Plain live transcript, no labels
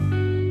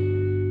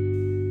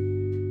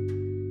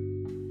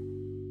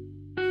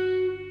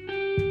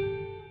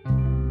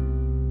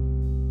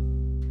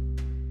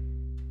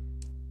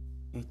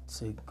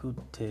It's a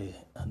good day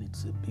and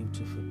it's a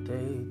beautiful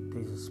day.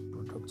 This is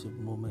Productive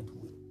Moment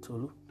with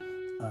Tolu.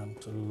 I'm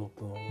Tolu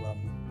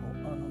Olamipo,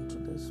 and on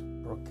today's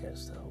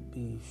broadcast, I'll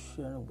be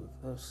sharing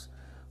with us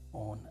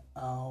on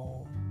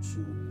how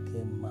to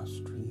gain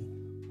mastery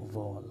of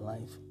our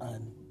life,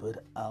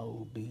 but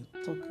I'll be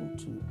talking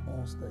to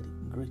us that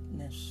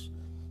greatness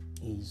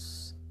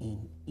is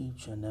in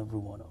each and every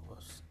one of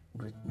us.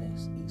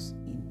 Greatness is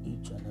in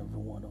each and every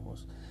one of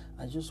us.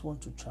 I just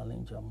want to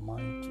challenge our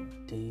mind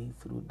today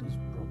through this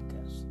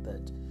broadcast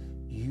that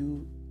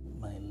you,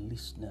 my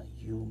listener,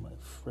 you, my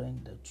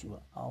friend, that you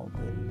are out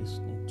there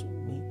listening to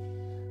me,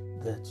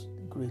 that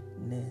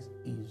greatness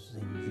is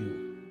in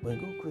you.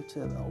 When God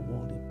created our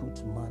world, He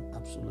put man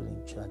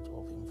absolutely in charge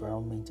of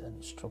environment and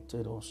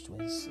instructed us to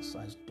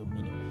exercise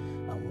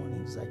dominion. And one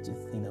exciting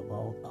thing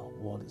about our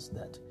world is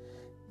that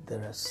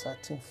there are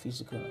certain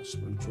physical and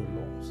spiritual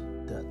laws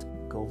that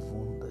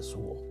govern this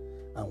world.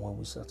 And when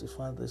we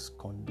satisfy these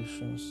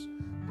conditions,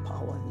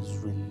 power is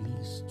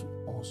released to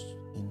us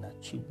in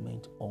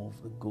achievement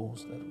of the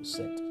goals that we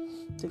set.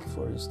 Take,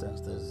 for instance,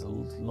 there's the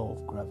law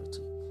of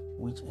gravity,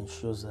 which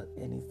ensures that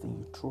anything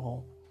you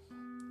throw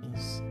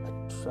is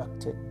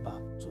attracted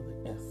back to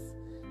the earth.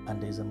 And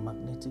there's a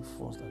magnetic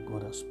force that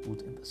God has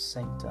put in the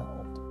center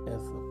of the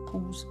earth that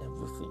pulls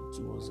everything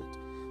towards it.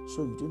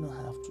 So you do not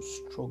have to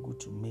struggle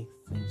to make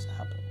things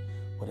happen.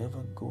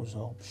 Whatever goes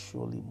up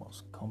surely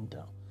must come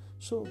down.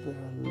 So there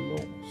are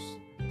laws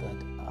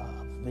that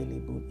are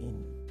available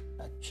in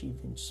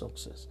achieving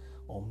success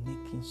or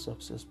making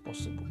success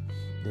possible.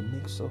 They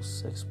make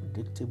success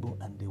predictable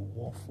and they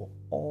work for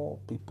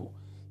all people,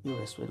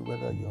 irrespective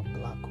whether you're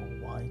black or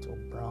white or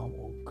brown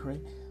or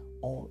green,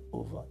 all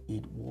over.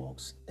 It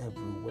works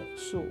everywhere.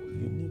 So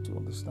you need to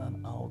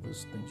understand how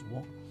these things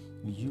work.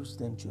 You use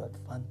them to your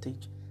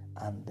advantage,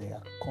 and they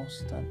are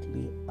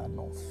constantly and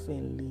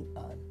unfailingly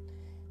and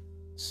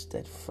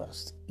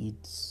steadfast.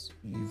 It's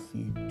if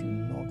you do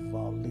not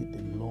violate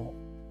the law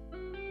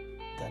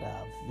that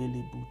are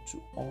available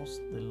to us,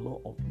 the law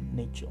of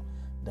nature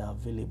that are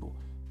available,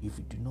 if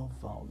you do not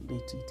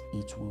violate it,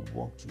 it will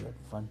work to your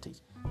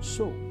advantage.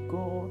 So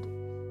God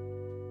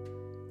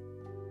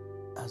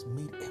has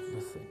made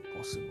everything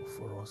possible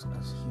for us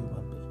as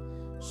human beings.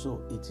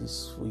 So it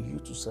is for you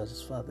to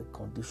satisfy the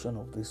condition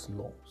of these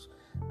laws,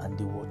 and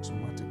they will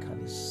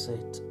automatically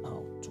set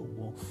out to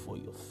work for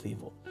your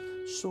favor.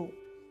 So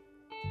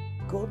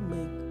God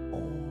made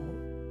all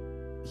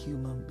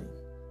human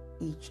beings,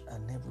 each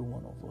and every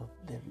one of us.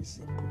 There is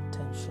a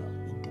potential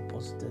He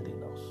deposited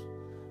in us.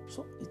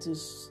 So it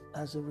is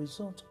as a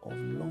result of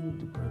long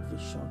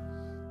deprivation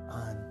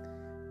and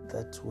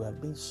that we have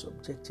been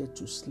subjected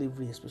to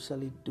slavery,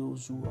 especially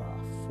those who are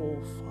our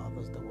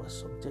forefathers that were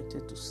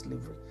subjected to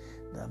slavery,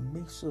 that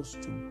makes us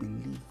to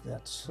believe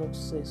that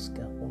success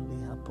can only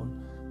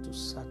happen to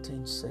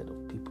certain set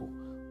of people,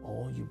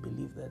 or you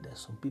believe that there are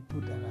some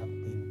people that have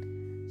been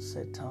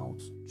set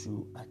out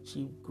to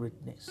achieve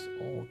greatness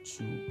or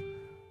to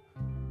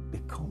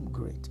become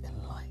great in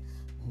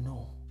life.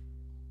 No,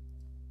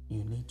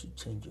 you need to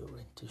change your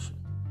orientation.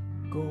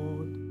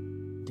 God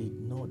did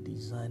not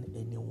design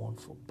anyone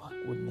for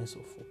backwardness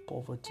or for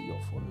poverty or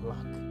for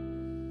lack.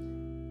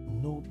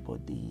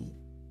 Nobody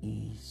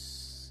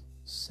is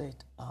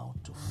set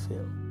out to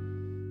fail.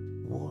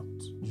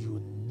 What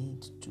you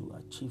need to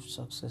achieve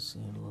success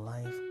in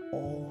life,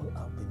 all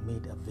have been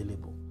made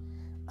available.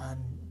 And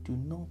do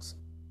not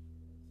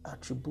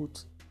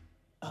attribute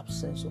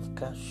absence of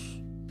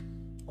cash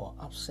or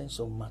absence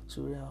of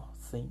material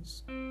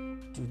things.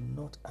 Do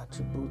not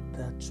attribute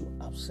that to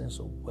absence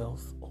of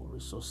wealth or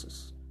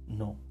resources.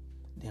 No,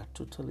 they are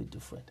totally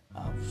different.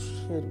 I've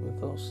shared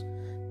with us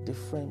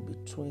difference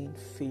between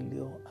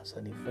failure as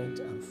an event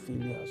and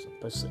failure as a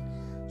person.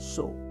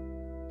 So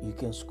you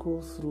can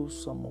scroll through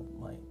some of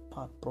my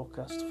past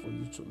broadcasts for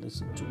you to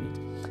listen to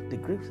it. The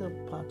greater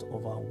part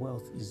of our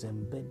wealth is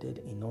embedded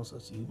in us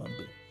as human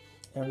beings.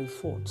 Henry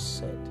Ford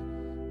said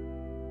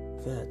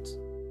that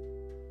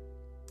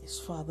his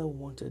father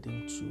wanted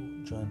him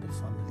to join the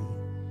family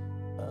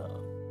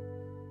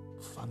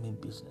farming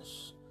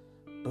business,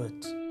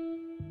 but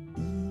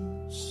he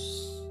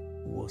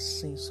was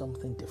saying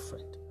something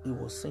different. He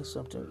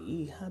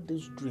had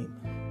this dream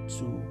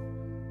to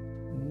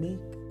make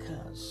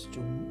cars, to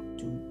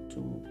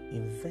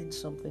invent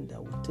something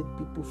that would take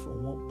people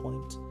from one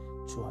point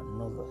to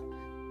another.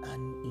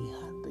 And he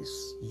had this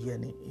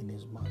yearning in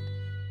his mind,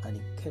 and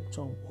he kept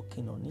on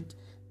working on it.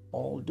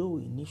 Although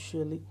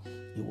initially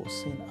he was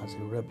seen as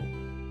a rebel,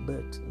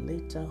 but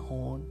later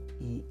on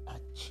he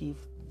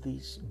achieved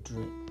this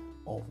dream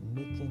of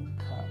making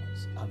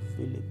cars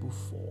available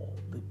for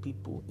the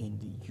people in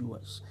the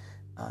US,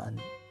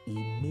 and he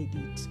made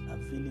it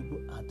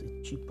available at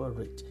a cheaper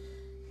rate.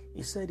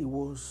 He said he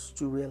was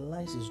to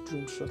realize his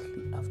dream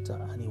shortly after,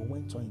 and he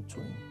went on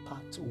to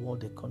impact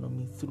world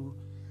economy through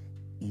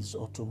his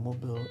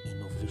automobile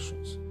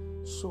innovations.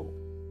 So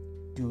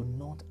do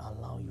not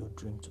allow your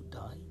dream to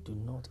die. Do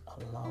not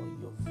allow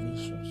your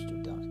visions to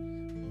die.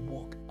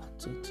 Work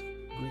at it.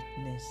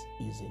 Greatness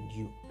is in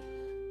you.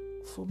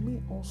 For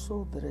me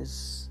also, there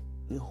is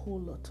a whole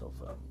lot of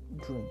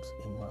dreams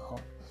in my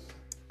heart.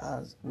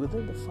 As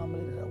within the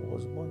family that I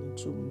was born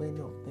into,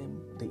 many of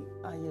them, the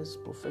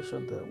highest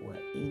profession that we're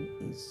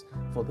in is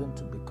for them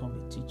to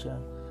become a teacher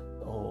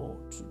or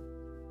to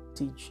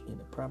teach in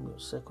a primary or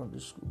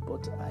secondary school.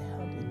 But I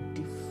had a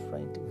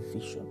different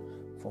vision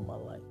for my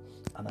life,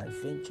 and I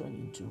ventured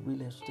into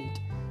real estate,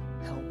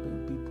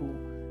 helping people.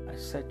 I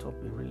set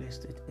up a real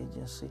estate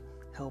agency,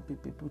 helping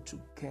people to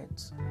get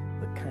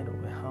the kind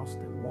of a house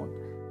they want,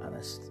 and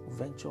I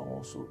venture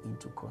also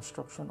into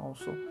construction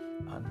also,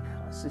 and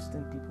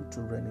assisting people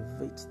to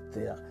renovate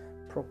their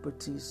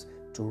properties,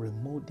 to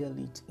remodel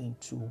it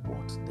into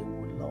what they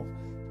would love,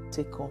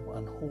 take up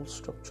an whole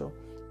structure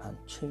and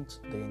change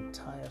the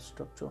entire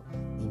structure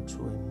into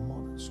a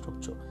modern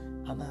structure.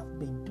 And I've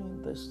been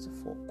doing this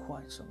for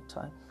quite some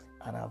time,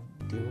 and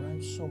I've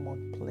derived so much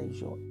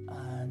pleasure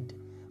and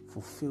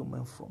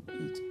fulfillment from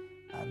it,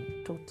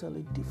 and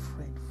totally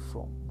different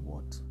from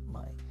what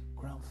my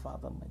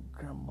grandfather, my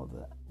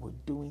grandmother were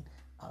doing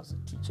as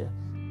a teacher.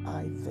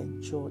 I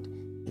ventured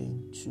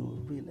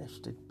into real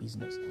estate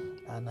business,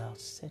 and I've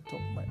set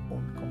up my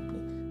own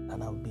company,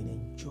 and I've been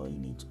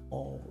enjoying it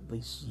all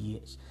these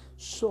years.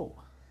 So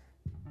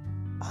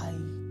I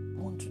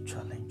want to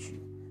challenge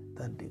you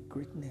that the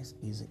greatness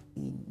is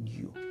in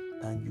you,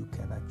 and you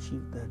can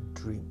achieve that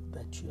dream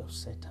that you have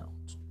set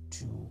out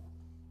to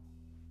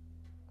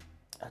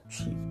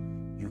achieve.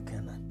 You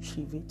can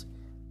achieve it,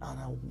 and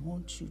I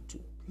want you to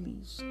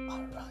please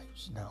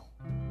arise now.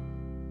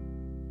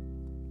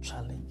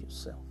 Challenge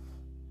yourself.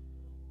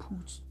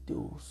 Put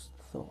those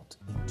thoughts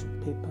into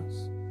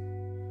papers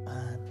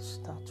and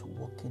start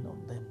working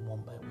on them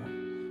one by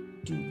one.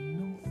 Do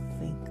not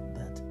think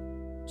that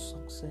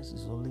success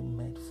is only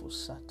meant for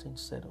certain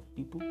set of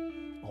people,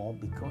 or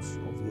because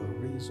of your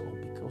race, or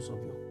because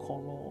of your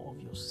color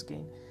of your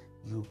skin.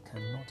 You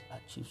cannot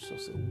achieve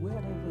success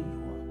wherever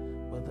you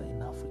are, whether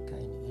in Africa,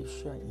 in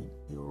Asia, in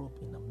Europe,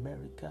 in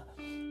America,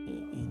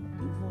 in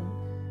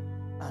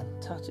even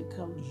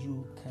Antarctica.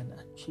 You can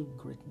achieve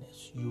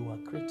greatness. You are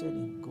created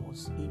in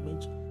God's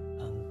image,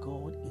 and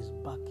God is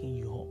backing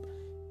you up.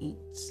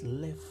 It's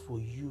left for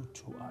you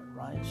to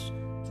arise,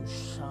 to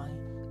shine,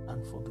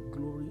 and for the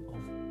glory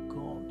of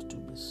God to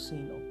be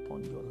seen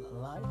upon your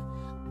life.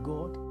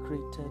 God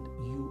created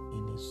you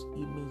in His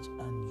image,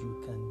 and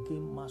you can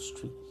gain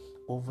mastery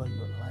over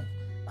your life.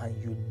 And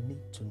you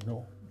need to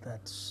know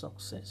that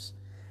success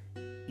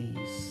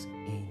is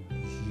in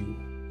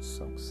you.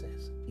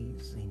 Success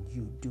is in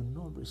you. Do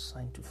not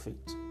resign to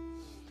fate.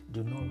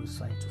 Do not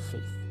resign to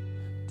faith.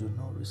 Do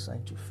not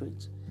resign to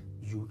faith.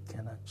 You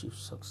can achieve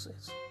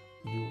success.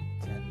 You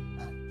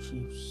can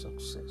achieve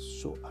success.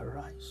 So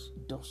arise,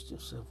 dust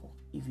yourself off.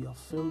 If you have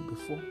failed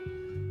before,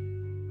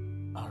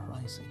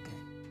 arise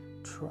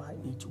again. Try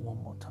it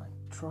one more time.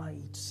 Try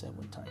it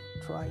 7 times.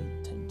 Try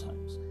it 10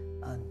 times.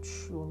 And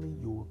surely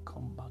you will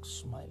come back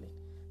smiling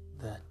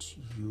that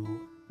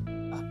you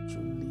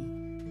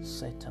actually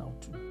set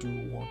out to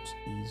do what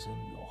is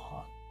in your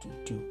heart to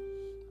do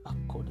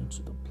according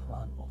to the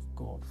plan of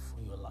God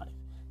for your life.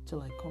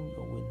 Till I come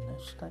your way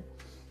next time,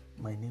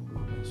 my name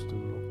remains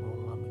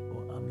Tolu.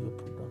 I'm your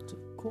productive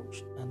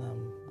coach, and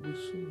I'm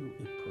wishing you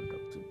a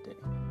productive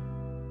day.